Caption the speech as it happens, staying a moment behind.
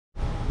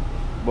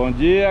Bom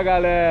dia,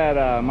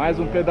 galera, mais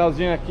um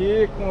pedalzinho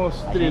aqui com os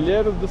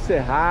trilheiros do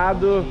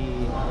Cerrado,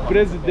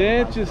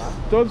 presidentes,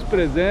 todos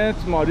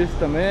presentes, Maurício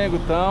também,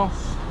 Gutão,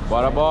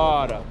 bora,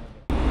 bora!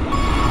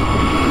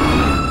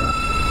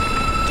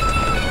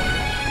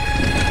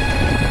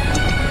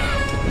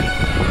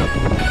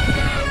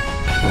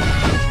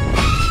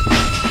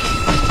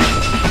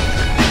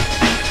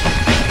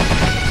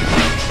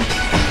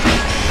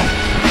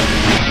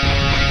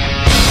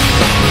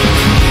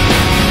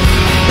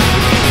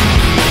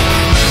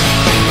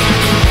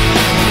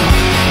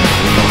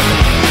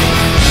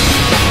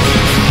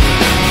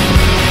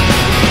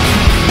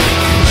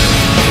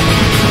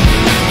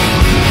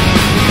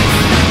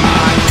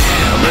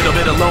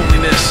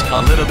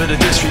 A little bit of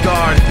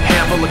disregard,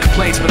 handful of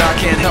complaints, but I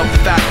can't help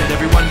the fact that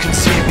everyone can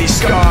see these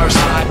scars.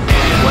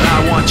 What I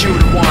want you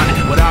to want,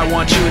 what I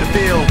want you to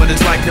feel, but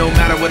it's like no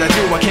matter what I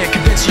do, I can't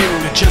convince you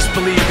to just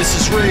believe this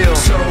is real.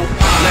 So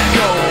let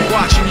go,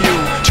 watching you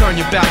turn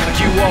your back like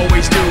you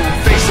always do,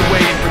 face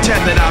away and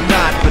pretend that I'm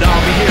not, but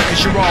I'll be here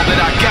cause you're all that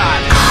I got.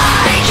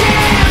 I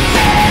can't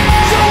feel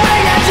the way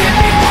I did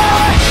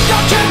before.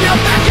 Don't turn your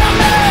back on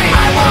me,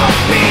 I won't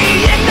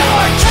be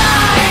ignored.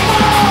 Time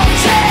won't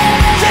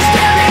change this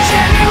damage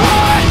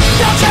anymore.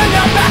 Don't turn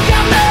your back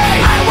on me,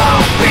 I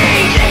won't be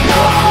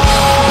ignored.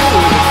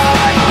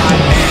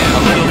 I'm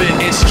a little bit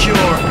insecure,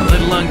 a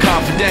little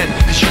unconfident,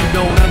 cause you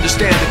don't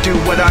understand to do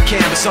what I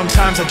can, but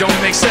sometimes I don't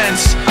make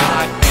sense.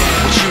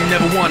 What you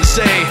never want to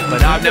say,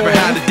 but I've never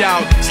had a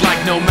doubt. It's like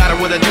no matter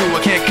what I do,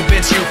 I can't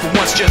convince you for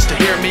once just to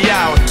hear me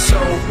out. So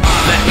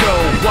let go,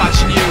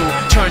 watching you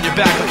turn your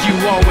back like you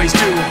always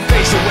do,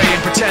 face away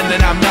and pretend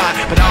that I'm not,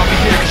 but I'll be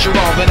here cause you're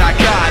all that I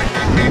got.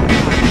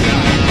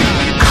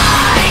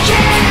 I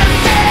can't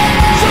feel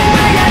the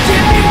way I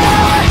did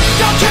before.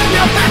 Don't turn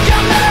your back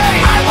on me,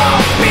 I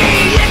won't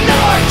be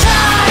ignored.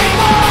 Time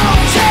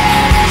won't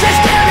change this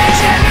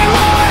damage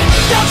anymore.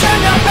 Don't turn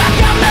your back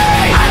on me,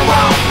 I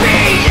won't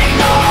be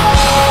ignored.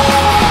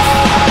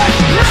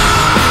 No,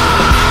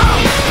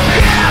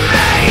 hear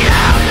me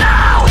out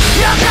now.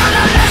 You're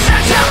gonna listen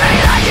to me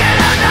like it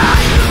or not.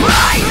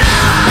 Right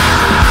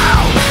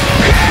now,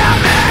 hear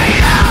me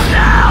out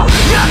now.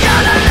 You're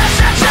gonna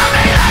listen to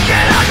me like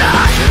it or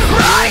not.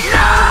 Right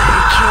now.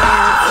 I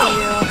can't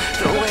feel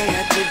the way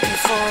I did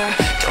before.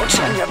 Don't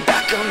turn your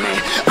back on me,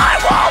 I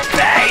won't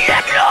be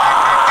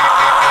ignored.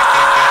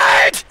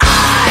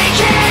 I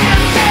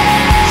can't feel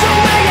the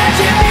way I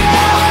did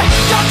before.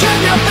 Don't turn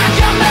your back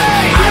on me,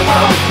 I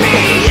won't be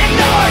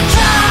ignored.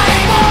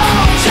 Time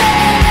won't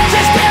change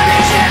this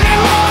damage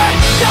anymore.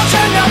 Don't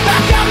turn your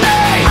back on me,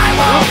 I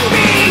won't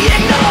be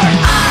ignored.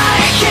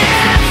 I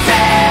can't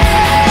feel.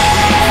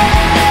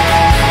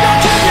 Don't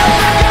turn your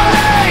back on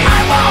me,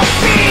 I won't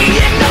be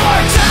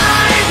ignored.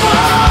 Time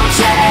won't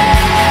change.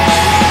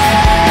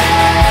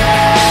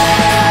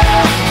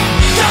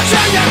 Don't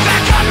turn your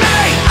back on me,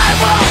 I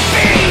won't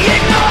be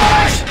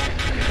ignored.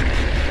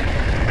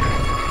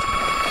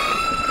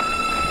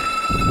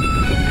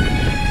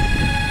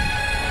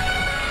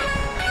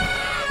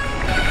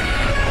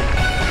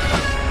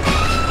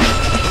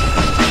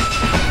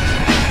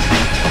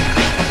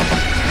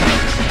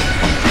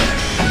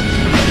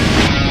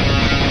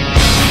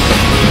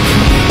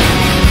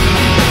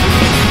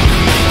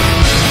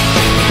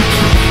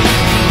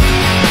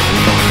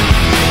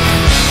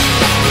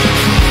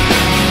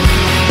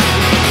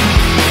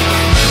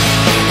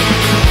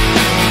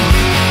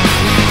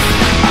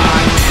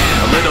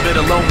 A little bit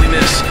of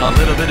loneliness, a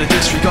little bit of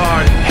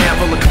disregard,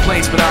 handful of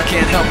complaints, but I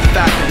can't help the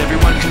fact that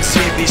everyone can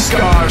see these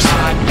scars.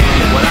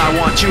 What I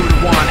want you to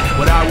want,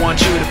 what I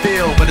want you to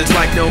feel, but it's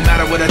like no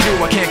matter what I do,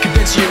 I can't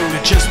convince you to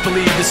just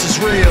believe this is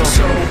real.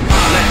 So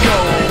let go,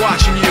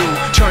 watching you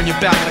turn your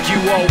back like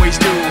you always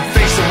do,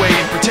 face away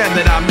and pretend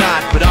that I'm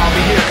not, but I'll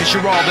be here cause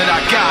you're all that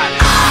I got.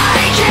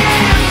 I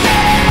can't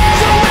feel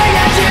the way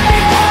I did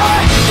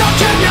before. Don't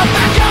turn your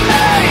back on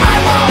me, I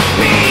won't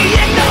be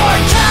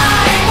ignored.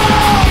 Time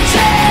won't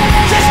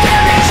change this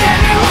damage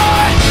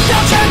anymore.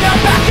 Don't turn your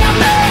back on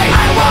me,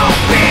 I won't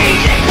be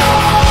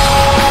ignored.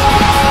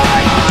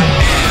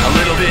 A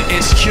little bit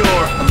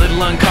insecure, a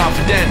little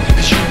unconfident,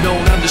 cause you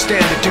don't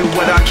understand to do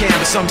what I can,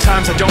 but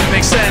sometimes I don't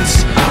make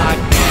sense.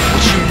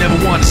 What you never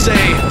want to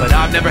say, but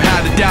I've never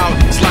had a doubt.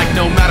 It's like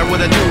no matter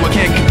what I do, I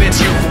can't convince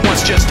you for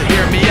once just to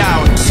hear me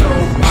out. So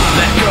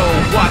let go,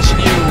 watching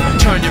you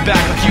turn your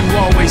back like you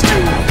always do,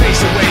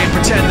 face away and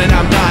pretend that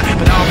I'm not,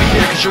 but I'll be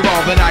here cause you're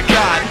all that I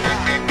got.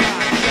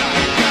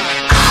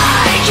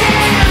 I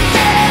can't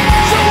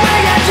feel the way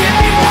I did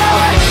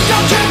before.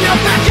 Don't turn your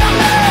back on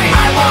me,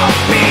 I won't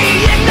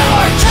be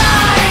ignored.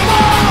 Time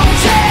won't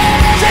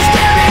change this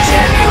damage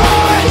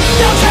anymore.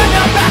 Don't turn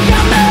your back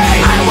on me,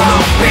 I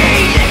won't be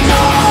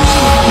ignored.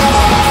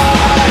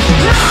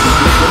 No,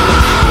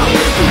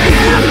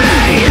 hear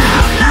me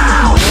out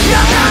now.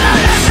 You're gonna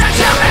listen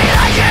to me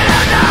like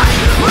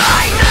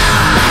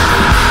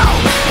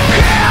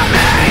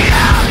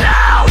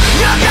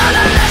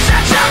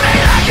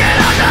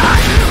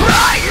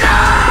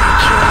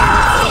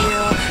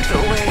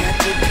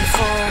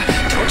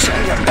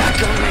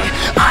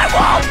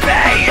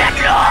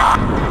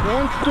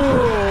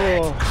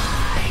Pronto!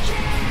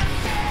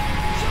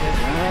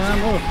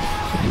 Chegamos!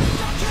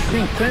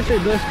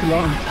 52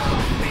 quilômetros.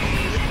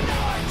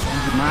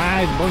 Bom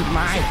demais, bom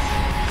demais!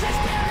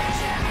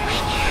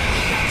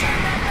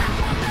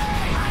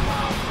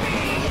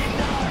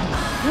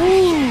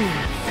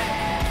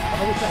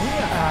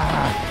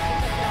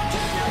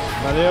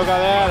 Valeu,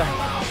 galera!